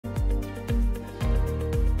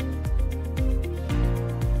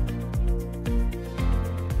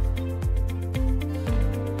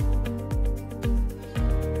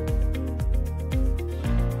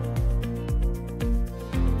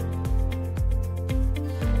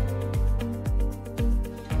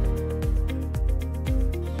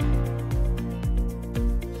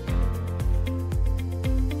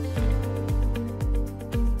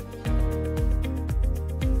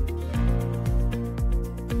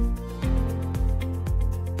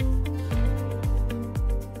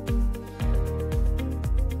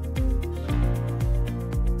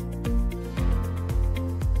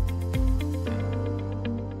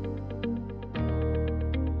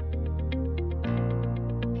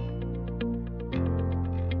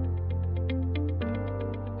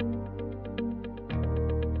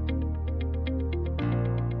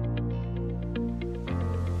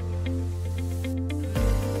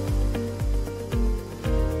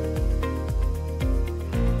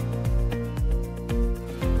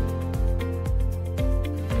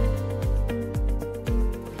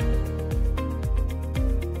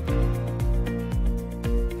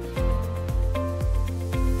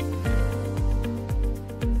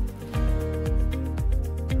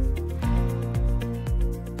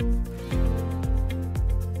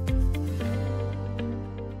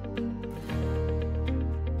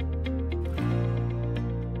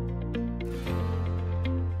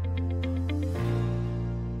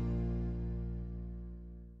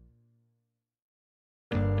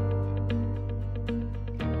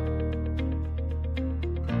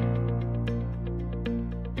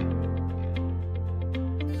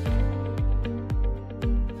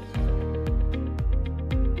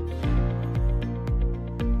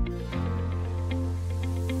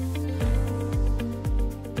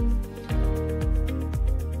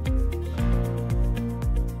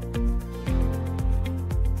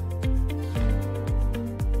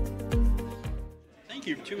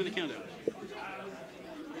you. 2-minute countdown.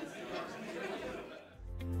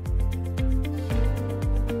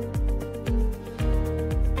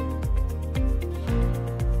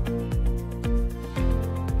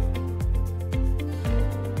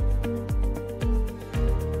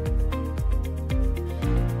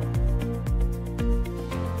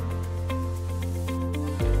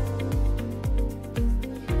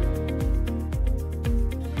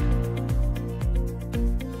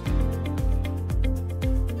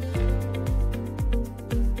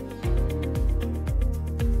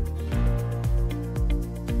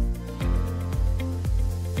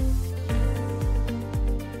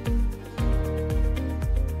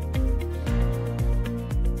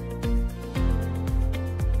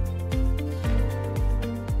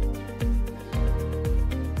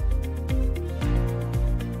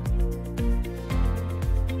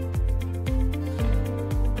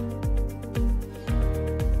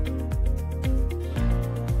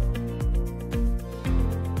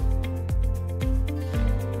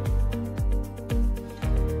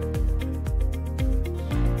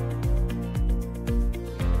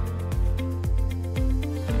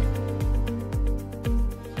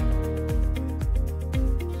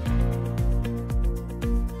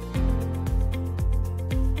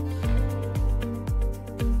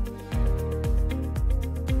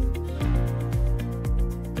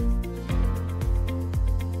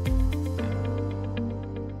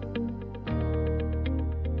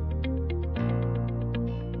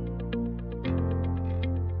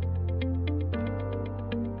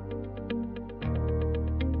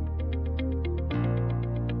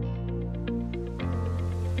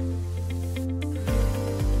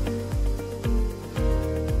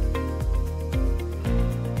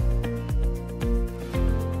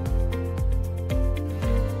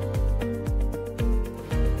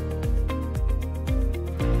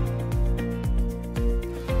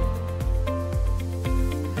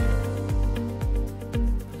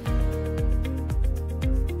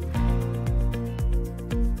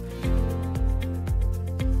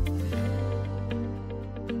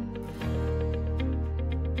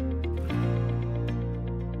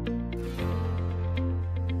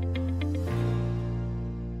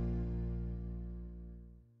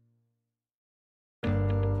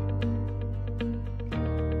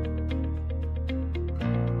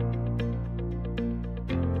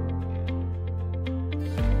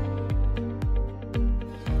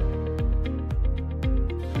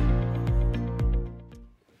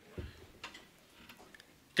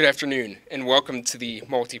 Good afternoon, and welcome to the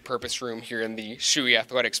Multi-Purpose Room here in the Shewey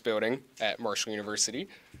Athletics Building at Marshall University.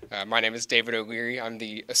 My name is David O'Leary. I'm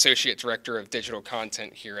the Associate Director of Digital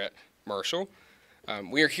Content here at Marshall.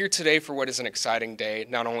 We are here today for what is an exciting day,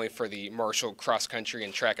 not only for the Marshall cross country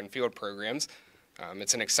and track and field programs.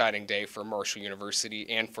 It's an exciting day for Marshall University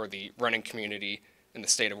and for the running community in the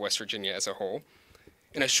state of West Virginia as a whole.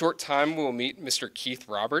 In a short time, we'll meet Mr. Keith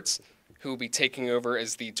Roberts, who will be taking over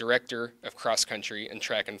as the Director of Cross Country and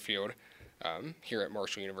Track and Field here at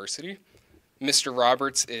Marshall University. Mr.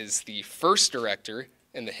 Roberts is the first director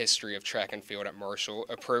in the history of track and field at Marshall,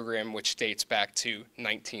 a program which dates back to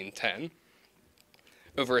 1910.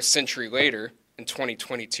 Over a century later, in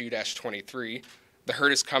 2022-23, the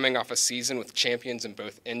herd is coming off a season with champions in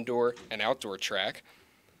both indoor and outdoor track.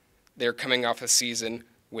 They're coming off a season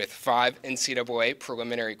with 5 NCAA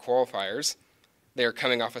preliminary qualifiers. They're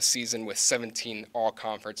coming off a season with 17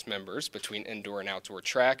 all-conference members between indoor and outdoor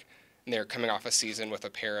track, and they're coming off a season with a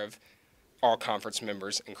pair of all-conference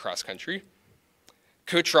members in cross-country.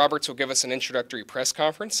 Coach Roberts will give us an introductory press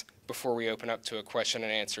conference before we open up to a question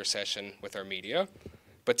and answer session with our media.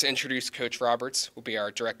 But to introduce Coach Roberts will be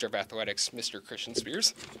our Director of Athletics, Mr. Christian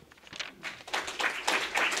Spears.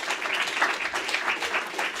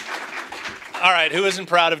 All right, who isn't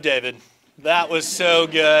proud of David? That was so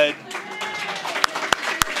good.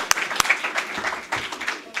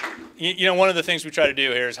 You know, one of the things we try to do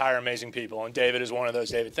here is hire amazing people, and David is one of those.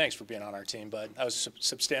 David, thanks for being on our team, bud. That was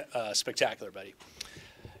spectacular, buddy.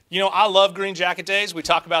 You know, I love Green Jacket Days. We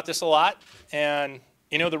talk about this a lot, and,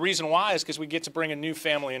 you know, the reason why is because we get to bring a new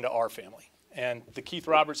family into our family. And the Keith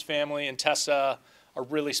Roberts family and Tessa are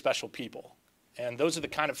really special people. And those are the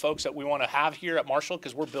kind of folks that we want to have here at Marshall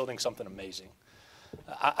because we're building something amazing.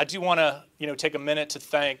 I do want to, you know, take a minute to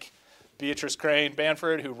thank Beatrice Crane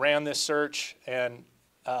Banford, who ran this search, and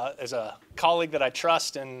as a colleague that I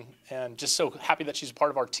trust, and just so happy that she's a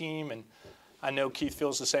part of our team. And I know Keith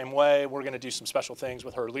feels the same way. We're going to do some special things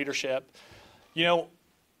with her leadership. You know,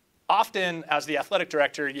 often as the athletic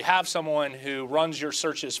director, you have someone who runs your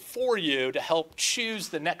searches for you to help choose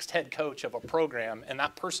the next head coach of a program, and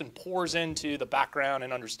that person pours into the background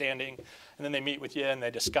and understanding, and then they meet with you and they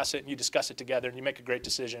discuss it, and you discuss it together, and you make a great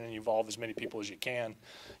decision and you involve as many people as you can.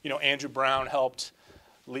 You know, Andrew Brown helped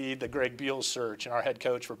lead the Greg Beals search, and our head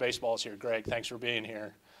coach for baseball is here. Greg, thanks for being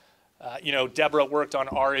here. You know, Deborah worked on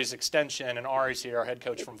Ari's extension, and Ari's here, our head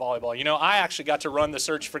coach from volleyball. You know, I actually got to run the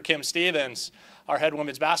search for Kim Stevens, our head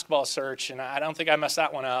women's basketball search, and I don't think I messed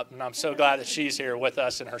that one up, and I'm so glad that she's here with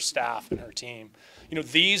us and her staff and her team. You know,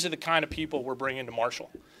 these are the kind of people we're bringing to Marshall,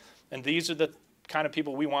 and these are the kind of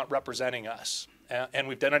people we want representing us, and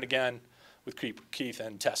we've done it again with Keith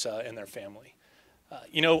and Tessa and their family.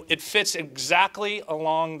 You know, it fits exactly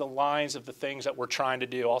along the lines of the things that we're trying to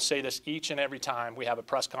do. I'll say this each and every time we have a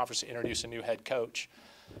press conference to introduce a new head coach.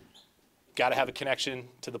 Got to have a connection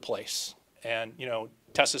to the place. And, you know,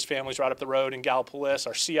 Tessa's family's right up the road in Gallipolis.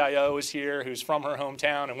 Our CIO is here, who's from her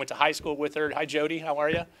hometown and went to high school with her. Hi, Jody. How are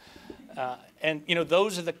you? And, you know,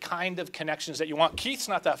 those are the kind of connections that you want. Keith's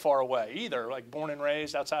not that far away either, like born and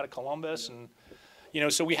raised outside of Columbus. And, you know,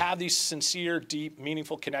 so we have these sincere, deep,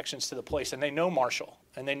 meaningful connections to the place, and they know Marshall,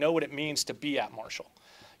 and they know what it means to be at Marshall.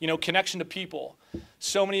 You know, connection to people.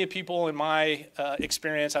 So many people in my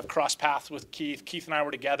experience, I've crossed paths with Keith. Keith and I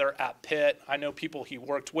were together at Pitt. I know people he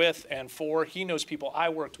worked with and for. He knows people I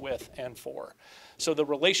worked with and for. So the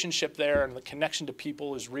relationship there and the connection to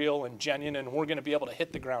people is real and genuine, and we're going to be able to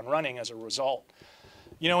hit the ground running as a result.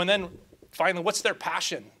 You know, and then finally, what's their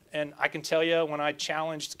passion? And I can tell you, when I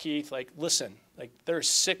challenged Keith, like, listen, like, there are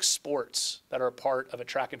 6 sports that are a part of a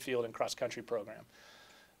track and field and cross-country program.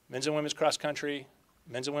 Men's and women's cross-country,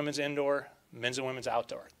 men's and women's indoor, men's and women's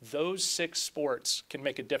outdoor. Those 6 sports can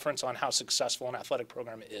make a difference on how successful an athletic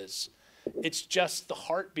program is. It's just the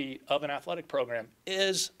heartbeat of an athletic program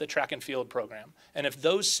is the track and field program. And if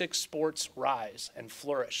those 6 sports rise and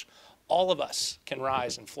flourish, all of us can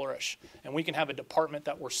rise and flourish. And we can have a department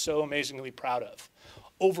that we're so amazingly proud of.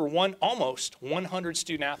 Over almost 100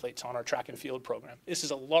 student athletes on our track and field program. This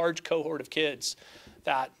is a large cohort of kids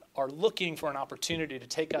that are looking for an opportunity to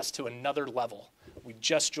take us to another level. We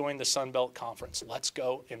just joined the Sun Belt Conference. Let's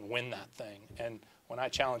go and win that thing. And when I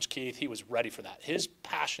challenged Keith, he was ready for that. His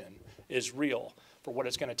passion is real for what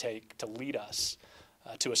it's going to take to lead us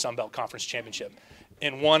to a Sun Belt Conference championship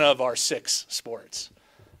in one of our 6 sports.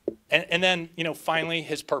 And then, you know, finally,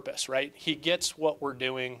 his purpose, right? He gets what we're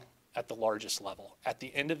doing at the largest level. At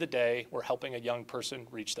the end of the day, we're helping a young person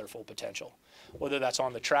reach their full potential, whether that's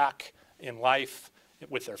on the track, in life,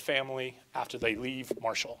 with their family, after they leave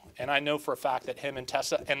Marshall. And I know for a fact that him and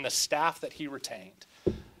Tessa and the staff that he retained,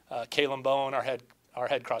 Kaylin Bowen, our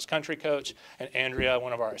head cross-country coach, and Andrea,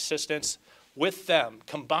 one of our assistants, with them,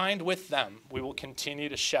 combined with them, we will continue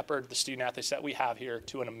to shepherd the student athletes that we have here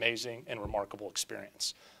to an amazing and remarkable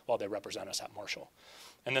experience while they represent us at Marshall.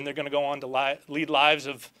 And then they're going to go on to lead lives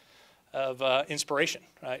of inspiration,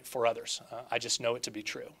 right, for others. I just know it to be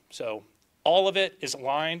true. So all of it is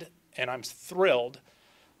aligned, and I'm thrilled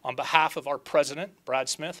on behalf of our president, Brad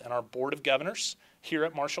Smith, and our board of governors here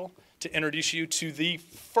at Marshall to introduce you to the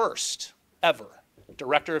first ever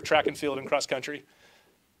director of track and field and cross country,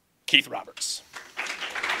 Keith Roberts.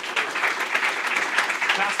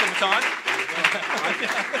 Pass the baton.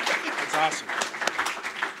 That's awesome.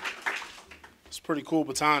 It's a pretty cool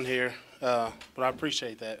baton here, but I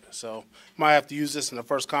appreciate that. So might have to use this in the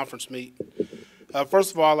first conference meet.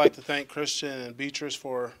 First of all, I'd like to thank Christian and Beatrice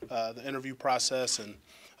for the interview process and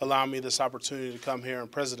allowing me this opportunity to come here, and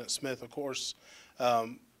President Smith, of course,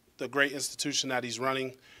 the great institution that he's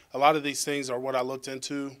running. A lot of these things are what I looked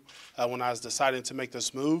into when I was deciding to make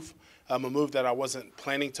this move, a move that I wasn't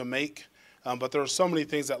planning to make, but there were so many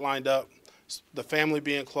things that lined up, the family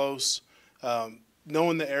being close,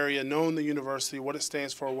 knowing the area, knowing the university, what it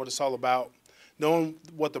stands for, what it's all about, knowing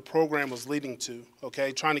what the program was leading to,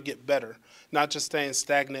 okay, trying to get better, not just staying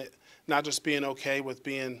stagnant, not just being okay with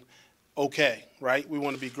being okay, right? We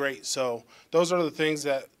want to be great. So those are the things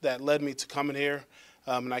that led me to coming here,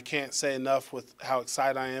 and I can't say enough with how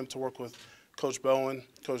excited I am to work with Coach Bowen,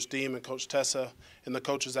 Coach Deem, and Coach Tessa, and the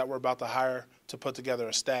coaches that we're about to hire to put together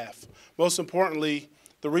a staff. Most importantly,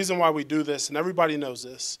 the reason why we do this, and everybody knows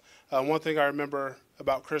this, one thing I remember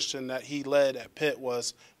about Christian that he led at Pitt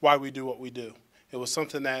was why we do what we do. It was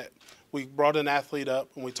something that we brought an athlete up,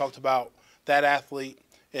 and we talked about that athlete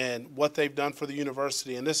and what they've done for the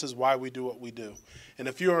university, and this is why we do what we do. And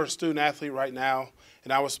if you're a student athlete right now,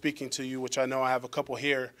 and I was speaking to you, which I know I have a couple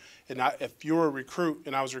here, and if you're a recruit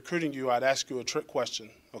and I was recruiting you, I'd ask you a trick question,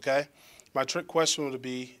 okay? My trick question would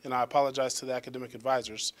be, and I apologize to the academic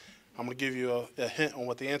advisors, I'm going to give you a hint on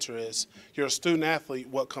what the answer is. You're a student athlete,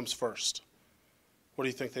 what comes first? What do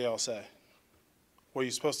you think they all say? What are you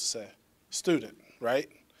supposed to say? Student, right?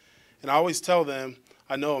 And I always tell them,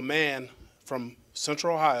 I know a man from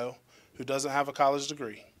Central Ohio who doesn't have a college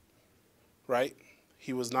degree, right?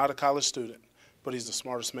 He was not a college student, but he's the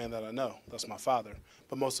smartest man that I know. That's my father.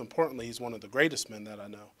 But most importantly, he's one of the greatest men that I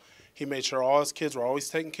know. He made sure all his kids were always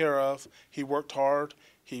taken care of. He worked hard.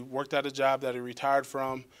 He worked at a job that he retired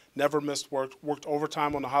from, never missed work, worked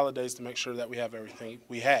overtime on the holidays to make sure that we have everything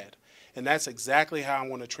we had. And that's exactly how I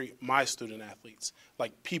want to treat my student athletes,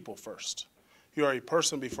 like people first. You're a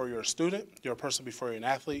person before you're a student. You're a person before you're an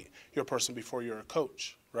athlete. You're a person before you're a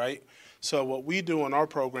coach, right? So what we do in our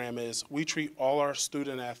program is we treat all our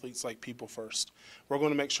student athletes like people first. We're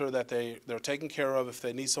going to make sure that they're taken care of. If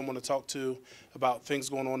they need someone to talk to about things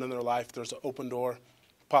going on in their life, there's an open door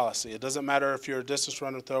policy. It doesn't matter if you're a distance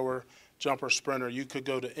runner, thrower, jumper, sprinter. You could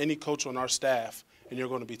go to any coach on our staff, and you're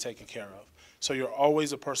going to be taken care of. So you're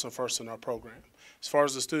always a person first in our program. As far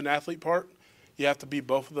as the student athlete part, you have to be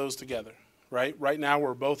both of those together, right? Right now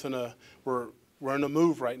we're both in a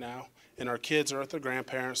move right now, and our kids are at their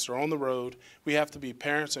grandparents. They're on the road. We have to be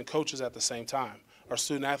parents and coaches at the same time. Our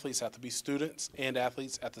student athletes have to be students and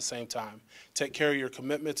athletes at the same time. Take care of your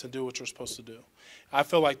commitments and do what you're supposed to do. I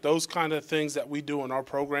feel like those kind of things that we do in our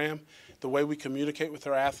program, the way we communicate with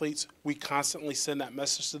our athletes, we constantly send that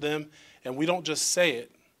message to them, and we don't just say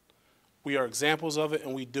it. We are examples of it,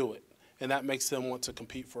 and we do it, and that makes them want to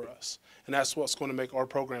compete for us. And that's what's going to make our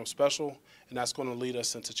program special, and that's going to lead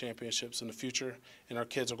us into championships in the future, and our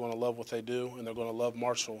kids are going to love what they do, and they're going to love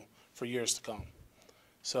Marshall for years to come.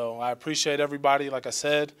 So I appreciate everybody. Like I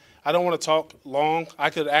said, I don't want to talk long.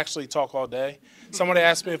 I could actually talk all day. Somebody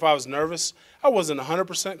asked me if I was nervous. I wasn't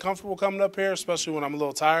 100% comfortable coming up here, especially when I'm a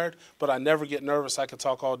little tired, but I never get nervous. I could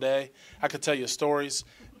talk all day. I could tell you stories,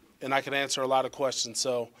 and I could answer a lot of questions.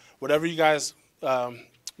 So whatever you guys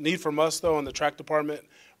need from us, though, in the track department,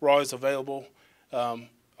 we're always available.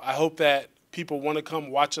 I hope that people want to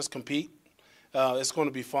come watch us compete. It's going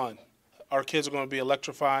to be fun. Our kids are going to be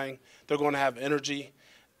electrifying. They're going to have energy.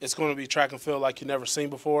 It's going to be track and field like you've never seen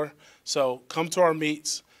before. So come to our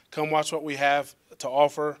meets. Come watch what we have to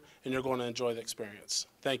offer, and you're going to enjoy the experience.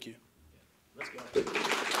 Thank you. Let's go.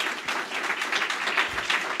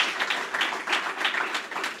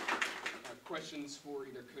 Questions for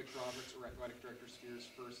either Coach Roberts or Athletic Director Spears.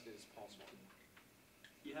 First is Paul Swan.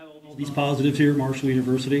 You have all these positives here at Marshall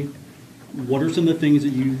University. What are some of the things that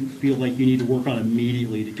you feel like you need to work on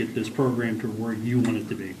immediately to get this program to where you want it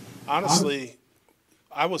to be? Honestly,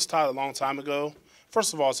 I was taught a long time ago.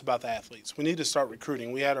 First of all, it's about the athletes. We need to start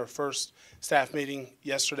recruiting. We had our first staff meeting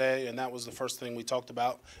yesterday, and that was the first thing we talked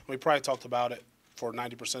about. We probably talked about it for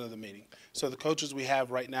 90% of the meeting. So the coaches we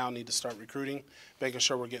have right now need to start recruiting, making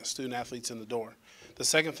sure we're getting student athletes in the door. The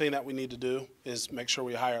second thing that we need to do is make sure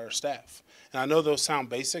we hire our staff. And I know those sound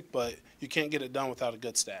basic, but you can't get it done without a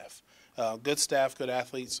good staff. Good staff, good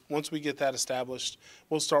athletes. Once we get that established,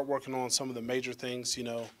 we'll start working on some of the major things,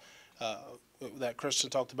 that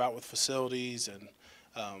Christian talked about with facilities and,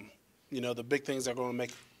 the big things that are going to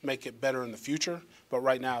make it better in the future. But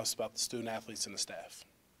right now it's about the student athletes and the staff.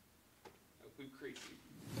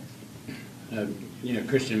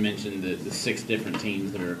 Christian mentioned the 6 different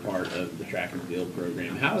teams that are a part of the track and field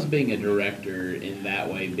program. How is being a director in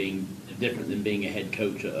that way being different than being a head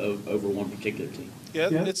coach over one particular team? Yeah,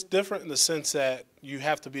 it's different in the sense that you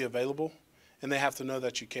have to be available, and they have to know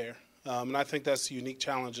that you care. And I think that's a unique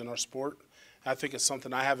challenge in our sport. I think it's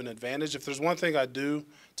something I have an advantage. If there's one thing I do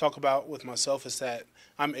talk about with myself is that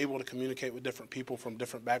I'm able to communicate with different people from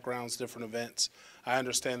different backgrounds, different events. I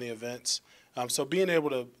understand the events. So being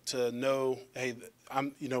able to know, hey,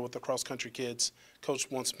 I'm, with the cross-country kids,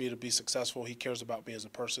 Coach wants me to be successful. He cares about me as a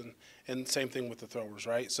person. And same thing with the throwers,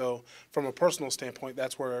 right? So from a personal standpoint,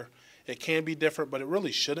 that's where it can be different, but it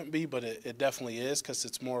really shouldn't be, but it definitely is because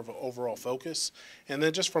it's more of an overall focus. And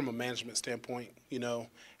then just from a management standpoint,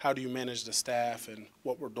 how do you manage the staff and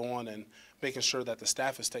what we're doing and making sure that the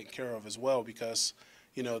staff is taken care of as well because,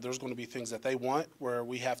 there's going to be things that they want where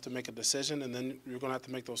we have to make a decision, and then you're going to have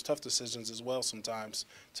to make those tough decisions as well sometimes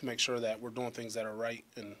to make sure that we're doing things that are right,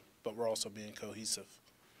 but we're also being cohesive.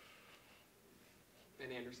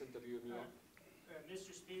 Ben Anderson, WMUL.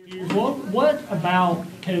 Mr. Spears, what about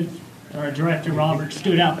Coach or Director Roberts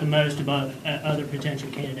stood out the most above other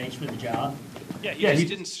potential candidates for the job? Yeah, he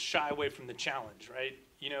didn't shy away from the challenge, right?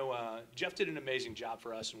 Jeff did an amazing job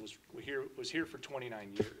for us and was here for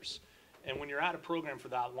 29 years. And when you're at a program for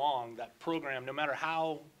that long, that program, no matter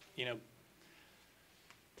how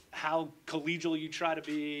collegial you try to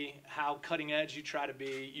be, how cutting edge you try to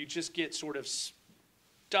be, you just get sort of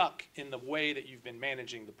stuck in the way that you've been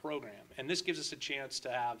managing the program. And this gives us a chance to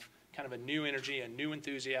have kind of a new energy, a new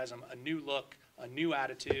enthusiasm, a new look, a new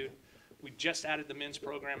attitude. We just added the men's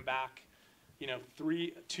program back. You know,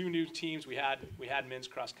 two new teams. We had men's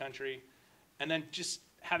cross country, and then just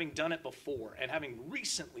having done it before and having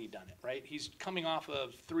recently done it, right? He's coming off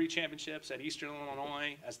of 3 championships at Eastern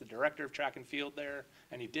Illinois as the director of track and field there,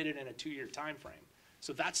 and he did it in a 2-year time frame.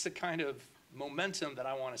 So that's the kind of momentum that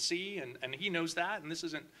I want to see, and he knows that, and this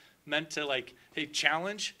isn't meant to like, hey,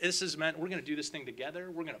 challenge. This is meant, we're going to do this thing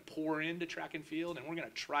together. We're going to pour into track and field, and we're going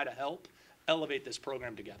to try to help elevate this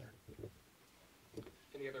program together.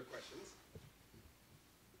 Any other questions?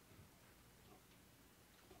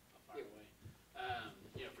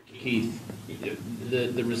 Keith,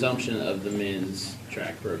 the resumption of the men's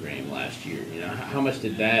track program last year, you know, how much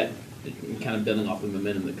did that, kind of building off the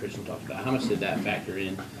momentum that Christian talked about, how much did that factor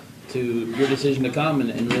in to your decision to come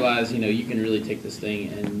and realize, you know, you can really take this thing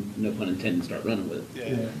and, no pun intended, start running with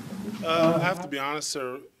it? Yeah. I have to be honest,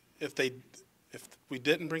 sir, if we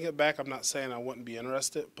didn't bring it back, I'm not saying I wouldn't be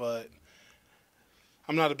interested, but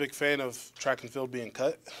I'm not a big fan of track and field being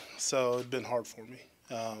cut, so it's been hard for me.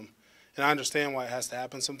 And I understand why it has to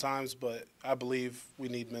happen sometimes, but I believe we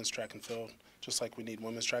need men's track and field just like we need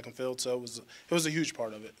women's track and field. So it was a huge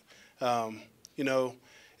part of it. You know,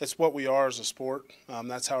 it's what we are as a sport.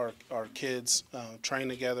 That's how our kids train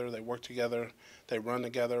together, they work together, they run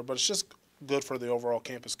together. But it's just good for the overall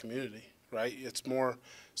campus community, right? It's more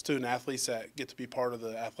student athletes that get to be part of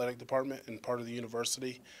the athletic department and part of the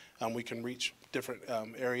university. We can reach different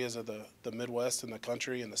areas of the Midwest and the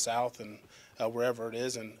country and the South and wherever it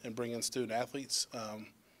is and bring in student athletes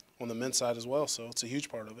on the men's side as well. So it's a huge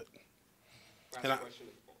part of it. Last question.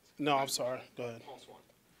 No, I'm sorry. Go ahead.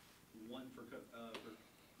 One for Christian.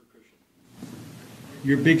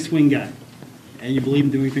 You're a big swing guy, and you believe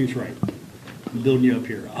in doing things right. I'm building you up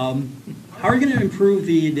here. How are you going to improve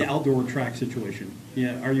the outdoor track situation?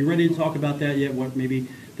 Yeah, are you ready to talk about that yet? What maybe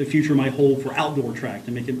the future might hold for outdoor track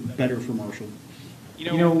to make it better for Marshall?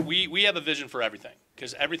 You know, we have a vision for everything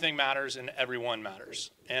because everything matters and everyone matters.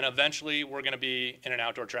 And eventually we're going to be in an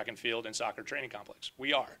outdoor track and field and soccer training complex.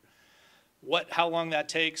 We are. How long that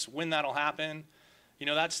takes, when that'll happen, you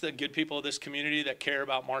know, that's the good people of this community that care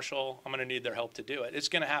about Marshall. I'm going to need their help to do it. It's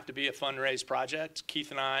going to have to be a fundraise project. Keith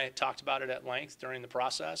and I talked about it at length during the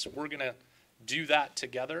process. We're going to do that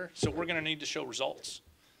together. So we're going to need to show results.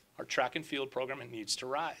 Our track and field program needs to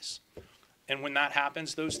rise. And when that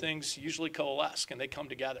happens, those things usually coalesce and they come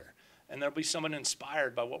together. And there'll be someone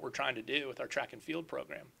inspired by what we're trying to do with our track and field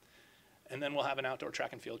program. And then we'll have an outdoor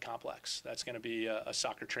track and field complex. That's going to be a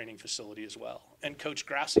soccer training facility as well. And Coach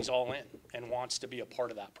Grassie's all in and wants to be a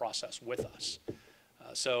part of that process with us.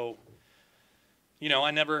 So, you know,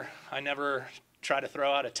 I never try to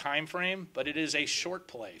throw out a time frame, but it is a short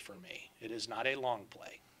play for me. It is not a long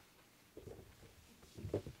play.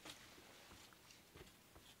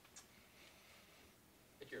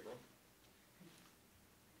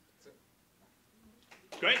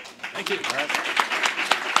 Great. Thank you. All right.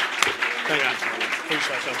 Thank you.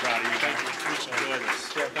 Appreciate it. So proud of you. Thank you. Appreciate it. Enjoy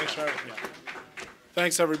this. Yeah, thanks for having me.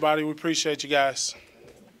 Thanks, everybody. We appreciate you guys.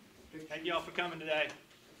 Thank you all for coming today.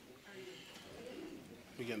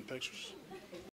 We getting pictures?